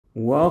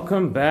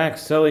Welcome back,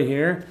 Sully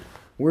here.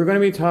 We're going to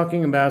be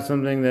talking about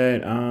something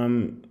that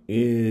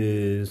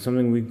is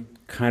something we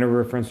kind of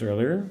referenced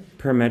earlier,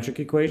 parametric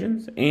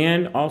equations,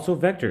 and also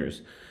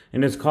vectors.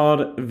 And it's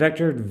called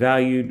vector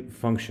valued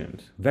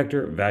functions,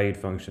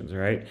 all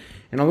right?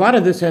 And a lot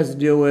of this has to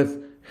deal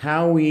with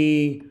how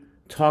we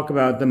talk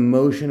about the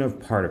motion of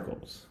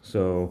particles.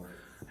 So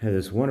I have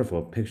this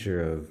wonderful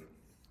picture of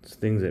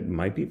things that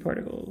might be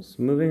particles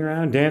moving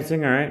around,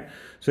 dancing, all right?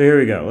 So here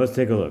we go. Let's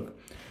take a look.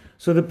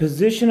 So the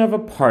position of a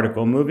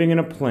particle moving in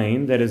a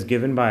plane that is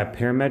given by a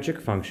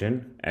parametric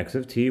function, x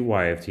of t,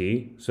 y of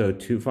t, so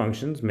two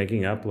functions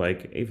making up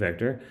like a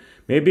vector,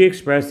 may be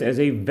expressed as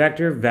a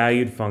vector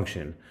valued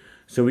function.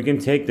 So we can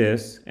take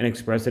this and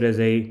express it as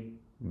a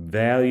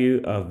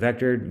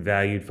vector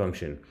valued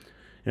function.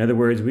 In other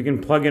words, we can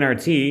plug in our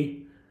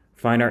t,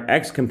 find our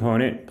x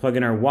component, plug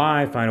in our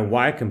y, find a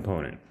y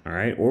component, all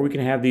right? Or we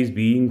can have these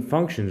being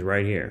functions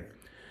right here.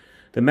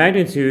 The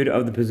magnitude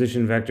of the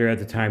position vector at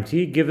the time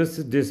t gives us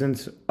the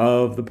distance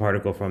of the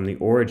particle from the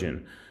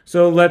origin.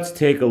 So let's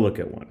take a look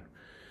at one.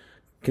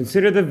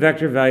 Consider the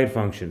vector valued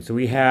function. So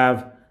we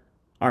have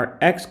our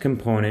x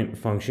component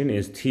function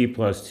is t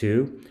plus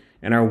 2,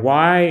 and our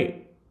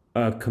y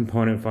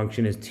component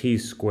function is t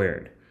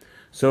squared.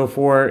 So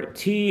for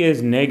t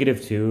is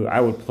negative 2, I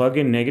would plug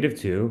in negative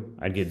 2.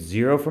 I'd get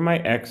 0 for my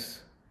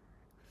x,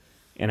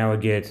 and I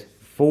would get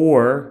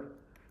 4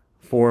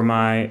 for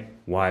my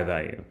y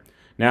value.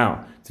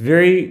 Now, it's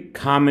very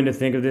common to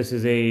think of this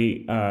as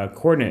a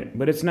coordinate,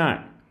 but it's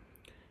not.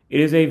 It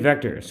is a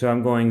vector, so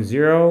I'm going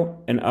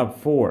 0 and up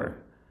 4.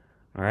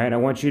 All right, I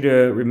want you to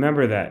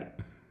remember that.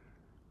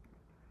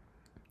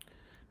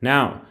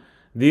 Now,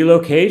 the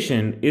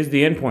location is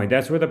the endpoint.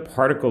 That's where the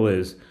particle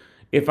is.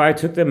 If I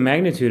took the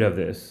magnitude of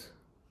this,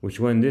 which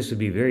one, this would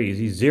be very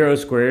easy. 0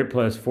 squared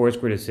plus 4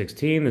 squared is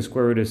 16. The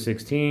square root of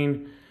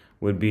 16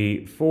 would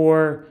be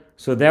 4.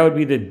 So that would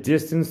be the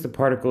distance the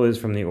particle is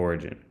from the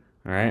origin.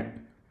 All right.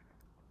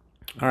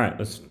 All right,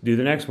 let's do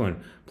the next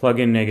one. Plug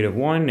in negative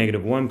 1.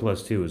 Negative 1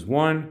 plus 2 is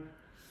 1.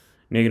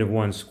 Negative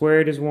 1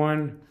 squared is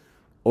 1.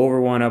 Over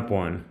 1 up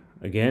 1.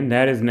 Again,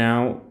 that is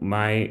now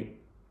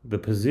the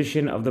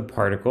position of the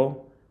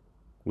particle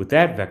with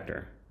that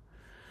vector.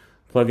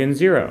 Plug in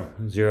 0.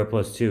 0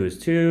 plus 2 is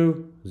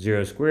 2.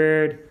 0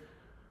 squared.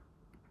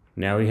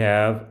 Now we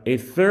have a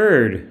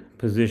third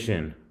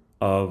position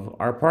of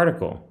our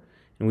particle.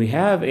 And we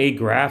have a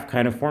graph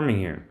kind of forming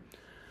here.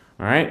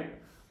 All right.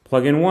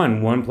 Plug in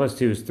 1. 1 plus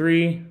 2 is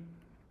 3.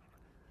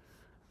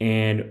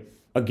 And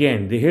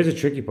again, here's the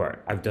tricky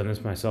part. I've done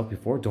this myself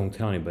before. Don't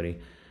tell anybody.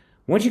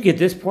 Once you get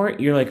this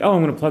part, you're like, oh,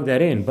 I'm going to plug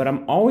that in. But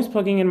I'm always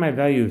plugging in my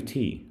value of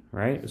t,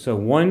 right? So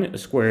 1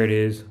 squared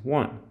is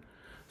 1.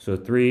 So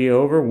 3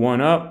 over,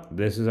 1 up.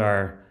 This is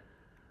our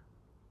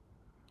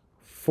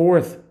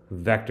fourth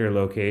vector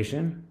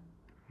location,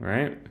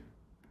 right?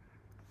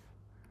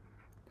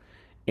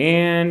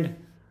 And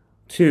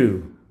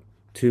 2.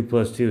 2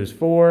 plus 2 is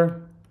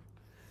 4.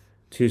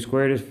 2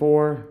 squared is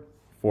 4,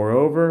 4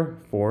 over,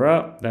 4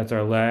 up. That's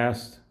our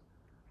last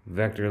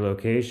vector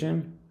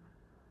location.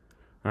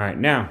 All right,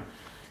 now,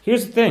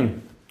 here's the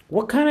thing.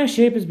 What kind of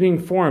shape is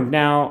being formed?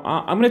 Now,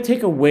 I'm going to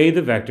take away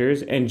the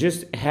vectors and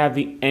just have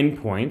the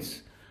endpoints,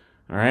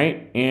 all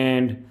right?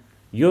 And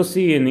you'll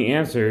see in the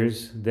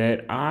answers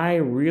that I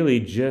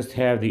really just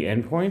have the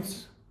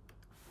endpoints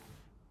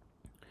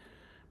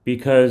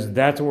because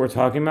that's what we're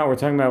talking about. We're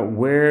talking about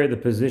where the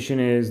position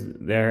is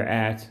there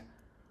at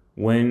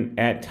when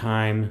at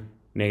time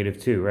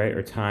negative 2, right?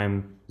 Or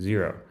time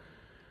 0.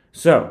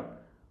 So,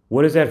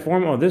 what does that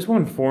form? Oh, this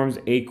one forms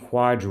a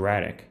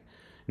quadratic.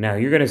 Now,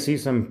 you're going to see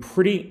some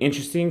pretty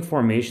interesting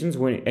formations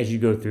as you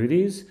go through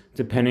these,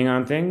 depending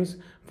on things.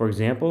 For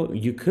example,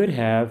 you could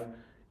have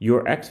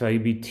your x value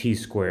be t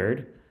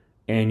squared,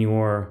 and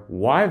your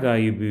y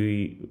value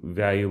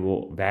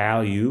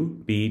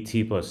be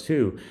t plus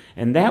 2.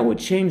 And that would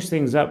change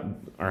things up,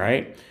 all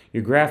right?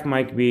 Your graph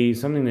might be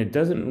something that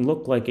doesn't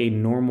look like a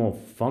normal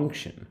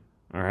function,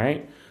 all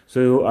right?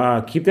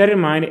 So keep that in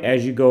mind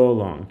as you go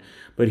along.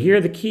 But here,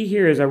 the key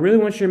here is I really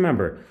want you to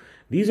remember,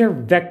 these are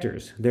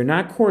vectors. They're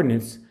not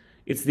coordinates.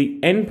 It's the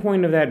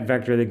endpoint of that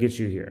vector that gets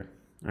you here,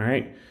 all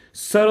right?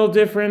 Subtle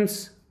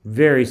difference,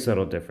 very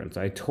subtle difference.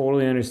 I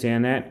totally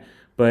understand that,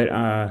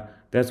 but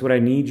that's what I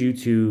need you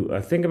to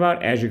think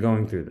about as you're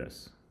going through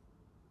this.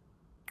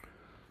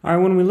 All right,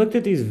 when we looked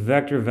at these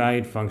vector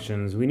valued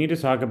functions, we need to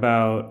talk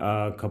about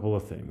a couple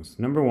of things.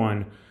 Number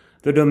one,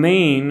 the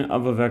domain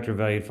of a vector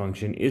valued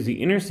function is the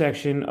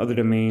intersection of the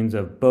domains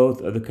of both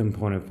of the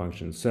component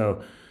functions.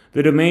 So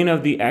the domain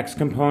of the x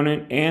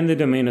component and the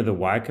domain of the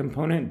y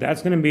component,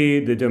 that's going to be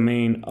the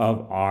domain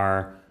of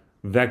our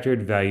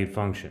vectored valued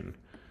function.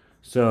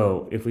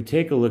 So if we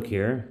take a look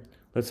here,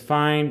 let's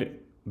find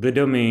the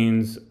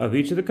domains of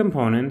each of the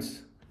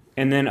components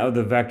and then of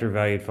the vector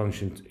valued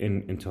function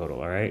in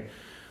total, all right?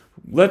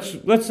 Let's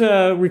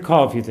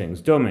recall a few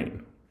things.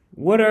 Domain.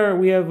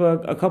 We have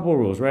a couple of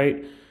rules,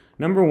 right?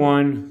 Number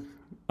one,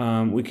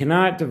 we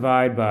cannot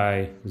divide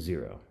by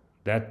 0.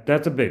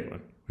 That's a big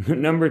one.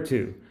 Number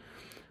two,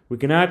 we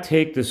cannot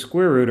take the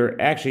square root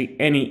or actually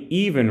any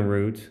even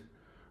root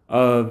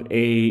of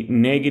a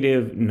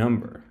negative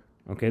number.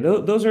 Okay,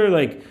 those are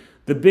like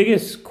the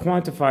biggest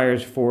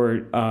quantifiers for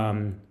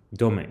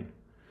domain.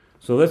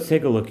 So let's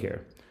take a look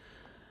here.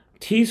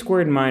 T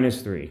squared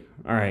minus 3.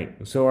 All right,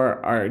 so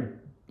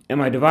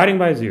am I dividing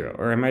by 0?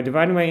 Or am I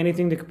dividing by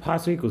anything that could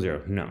possibly equal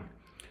 0? No.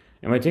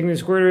 Am I taking the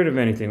square root of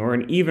anything or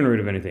an even root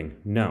of anything?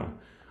 No.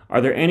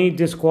 Are there any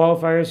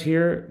disqualifiers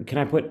here? Can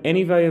I put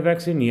any value of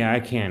x in? Yeah, I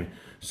can.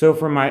 So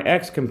for my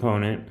x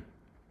component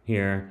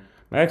here,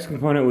 my x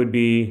component would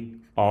be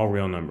all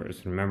real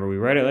numbers. Remember, we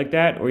write it like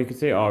that, or you could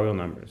say all real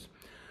numbers.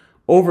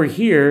 Over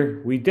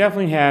here, we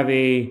definitely have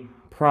a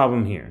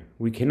problem here.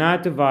 We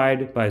cannot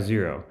divide by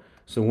 0.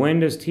 So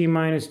when does t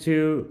minus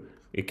 2?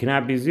 It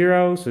cannot be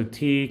 0, so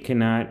t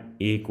cannot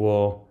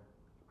equal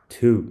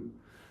 2.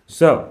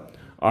 So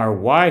our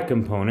y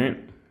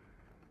component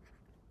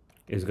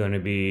is going to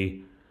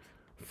be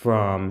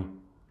from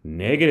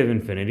negative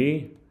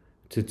infinity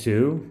to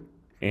 2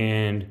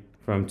 and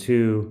from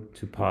 2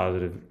 to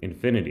positive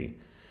infinity.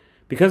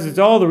 Because it's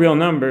all the real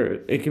number,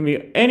 it can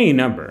be any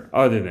number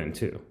other than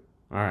 2.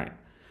 All right.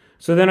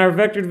 So then our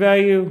vectored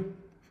value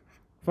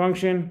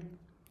function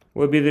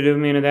would be the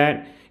domain of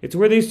that. It's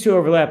where these two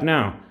overlap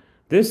now.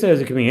 This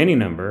says it can be any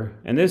number,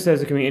 and this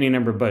says it can be any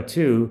number but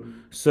 2.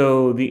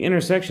 So the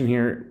intersection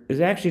here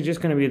is actually just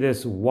going to be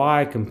this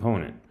y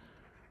component.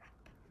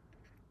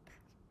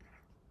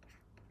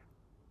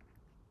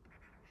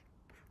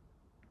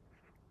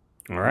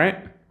 All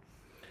right.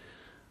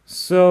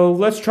 So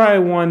let's try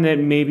one that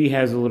maybe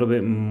has a little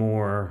bit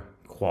more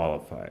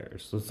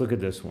qualifiers. Let's look at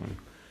this one.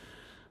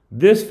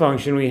 This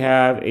function, we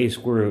have a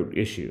square root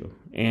issue.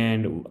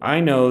 And I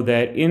know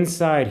that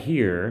inside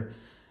here,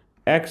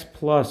 x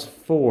plus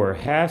 4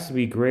 has to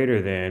be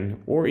greater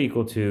than or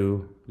equal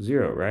to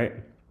 0, right?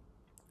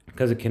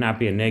 Because it cannot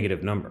be a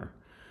negative number.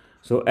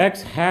 So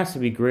x has to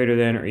be greater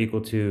than or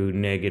equal to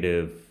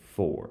negative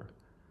 4.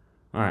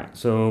 All right,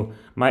 so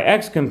my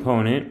x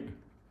component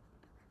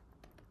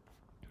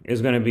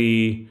is going to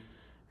be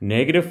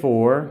negative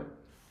 4,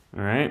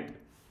 all right?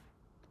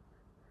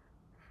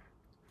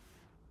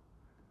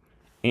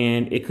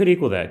 And it could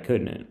equal that,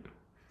 couldn't it?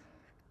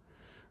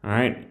 All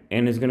right,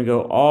 and it's going to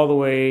go all the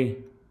way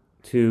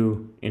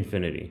to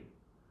infinity.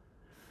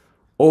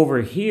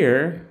 Over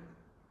here,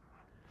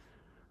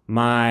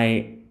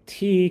 my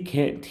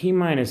t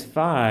minus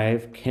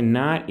 5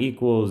 cannot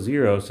equal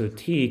 0, so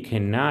t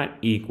cannot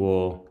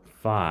equal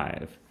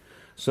 5.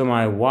 So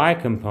my y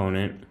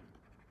component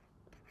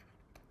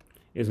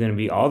is going to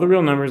be all the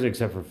real numbers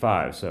except for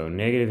 5. So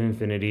negative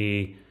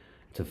infinity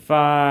to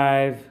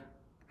 5,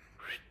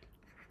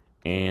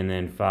 and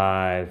then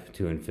 5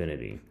 to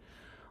infinity.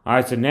 All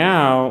right, so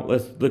now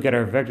let's look at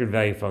our vectored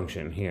value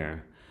function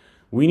here.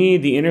 We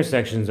need the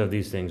intersections of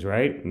these things,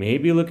 right?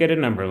 Maybe look at a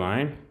number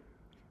line.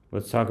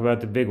 Let's talk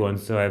about the big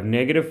ones. So I have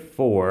negative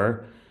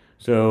 4.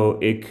 So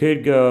it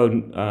could go,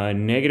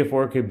 negative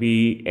 4 could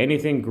be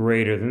anything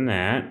greater than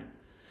that.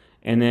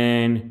 And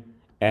then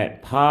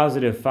at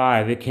positive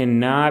 5, it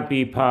cannot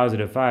be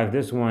positive 5.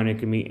 This one, it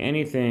can be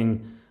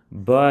anything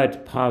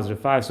but positive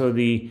 5. So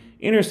the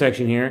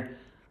intersection here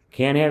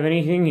can't have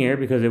anything here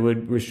because it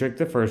would restrict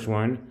the first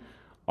one.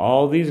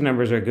 All these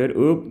numbers are good.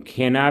 Oop,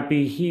 cannot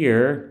be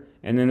here.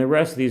 And then the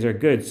rest of these are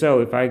good. So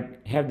if I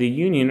have the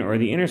union or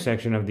the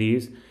intersection of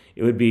these,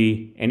 it would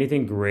be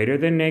anything greater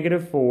than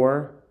negative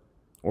 4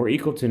 or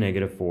equal to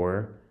negative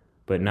 4,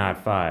 but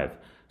not 5.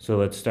 So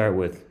let's start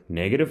with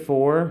negative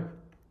 4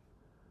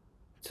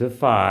 to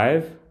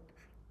 5,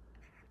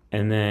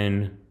 and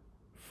then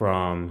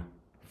from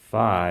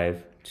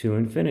 5 to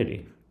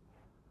infinity.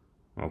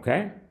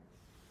 Okay?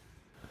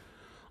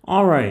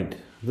 All right.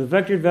 The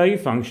vectored value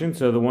function,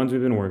 so the ones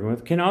we've been working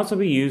with, can also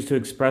be used to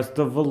express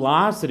the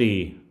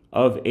velocity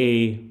of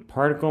a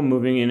particle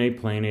moving in a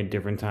plane at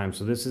different times.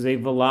 So this is a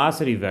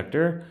velocity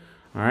vector,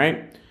 all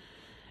right?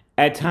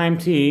 At time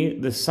t,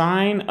 the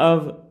sign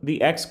of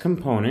the x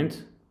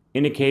component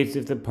indicates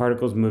if the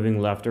particle is moving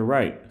left or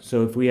right.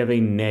 So if we have a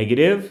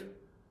negative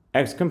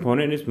x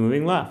component, it's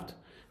moving left.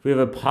 If we have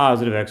a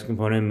positive x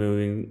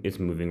component it's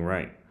moving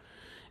right.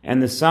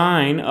 And the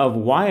sign of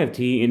y of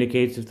t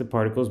indicates if the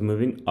particle is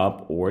moving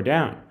up or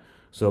down.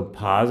 So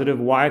positive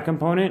y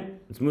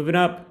component, it's moving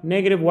up.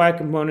 Negative y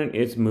component,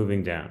 it's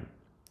moving down.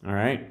 All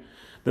right?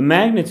 The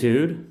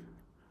magnitude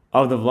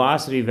of the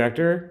velocity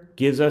vector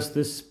gives us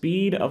the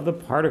speed of the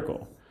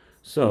particle.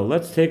 So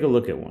let's take a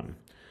look at one.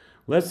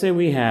 Let's say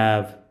we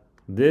have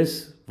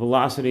this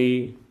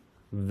velocity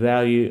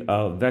value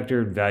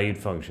vector valued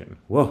function.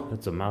 Whoa,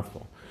 that's a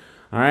mouthful.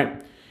 All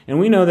right? And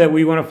we know that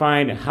we want to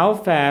find how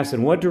fast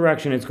and what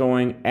direction it's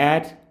going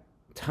at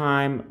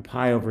time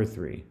pi over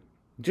 3.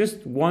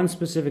 Just one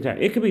specific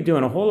time. It could be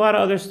doing a whole lot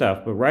of other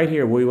stuff, but right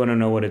here we want to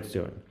know what it's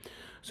doing.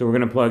 So we're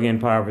going to plug in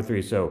pi over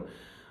 3. So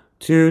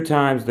 2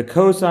 times the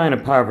cosine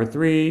of pi over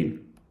 3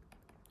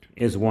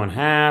 is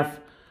 1/2.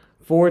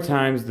 4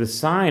 times the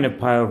sine of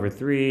pi over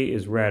 3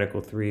 is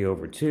radical 3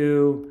 over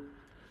 2.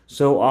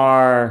 So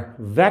our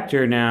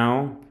vector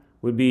now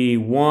would be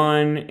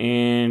 1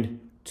 and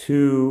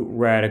 2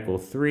 radical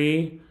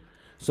 3.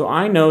 So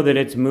I know that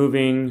it's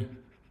moving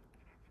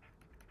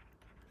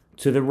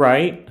to the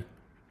right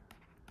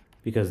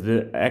because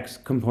the x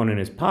component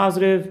is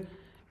positive,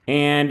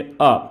 and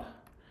up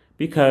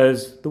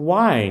because the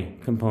y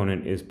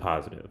component is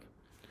positive.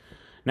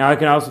 Now I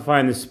can also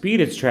find the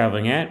speed it's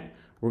traveling at.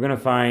 We're going to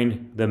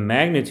find the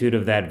magnitude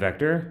of that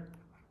vector.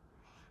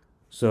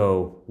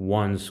 So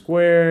 1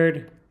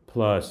 squared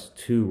plus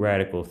 2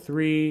 radical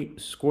 3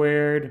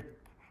 squared.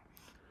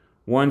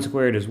 1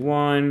 squared is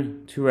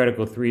 1. 2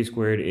 radical 3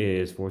 squared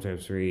is 4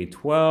 times 3,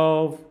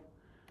 12.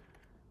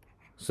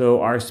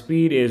 So our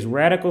speed is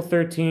radical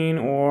 13,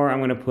 or I'm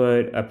going to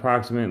put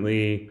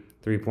approximately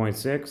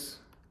 3.6.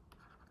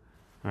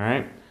 All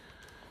right.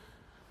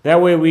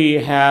 That way we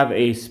have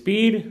a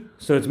speed.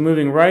 So it's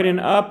moving right and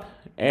up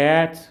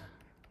at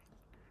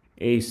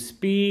a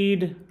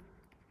speed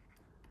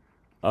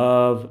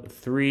of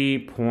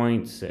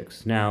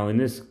 3.6. Now, in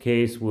this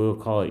case, we'll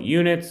call it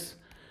units.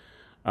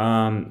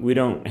 We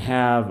don't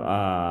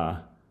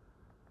have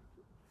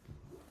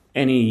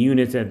any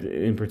units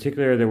in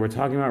particular that we're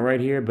talking about right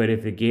here, but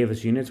if it gave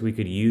us units, we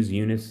could use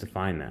units to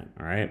find that,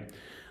 all right?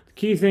 The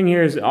key thing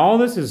here is all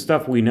this is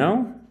stuff we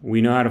know.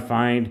 We know how to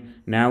find,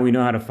 now we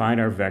know how to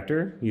find our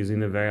vector using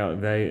the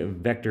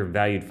vector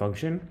valued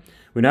function.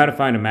 We know how to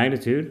find a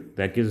magnitude.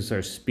 That gives us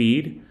our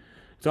speed.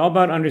 It's all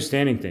about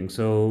understanding things.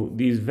 So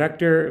these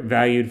vector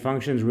valued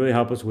functions really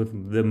help us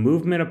with the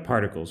movement of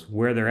particles,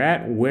 where they're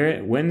at,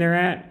 when they're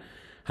at,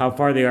 how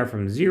far they are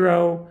from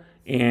zero,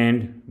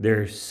 and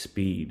their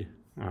speed.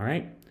 All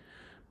right.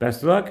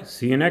 Best of luck.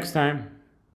 See you next time.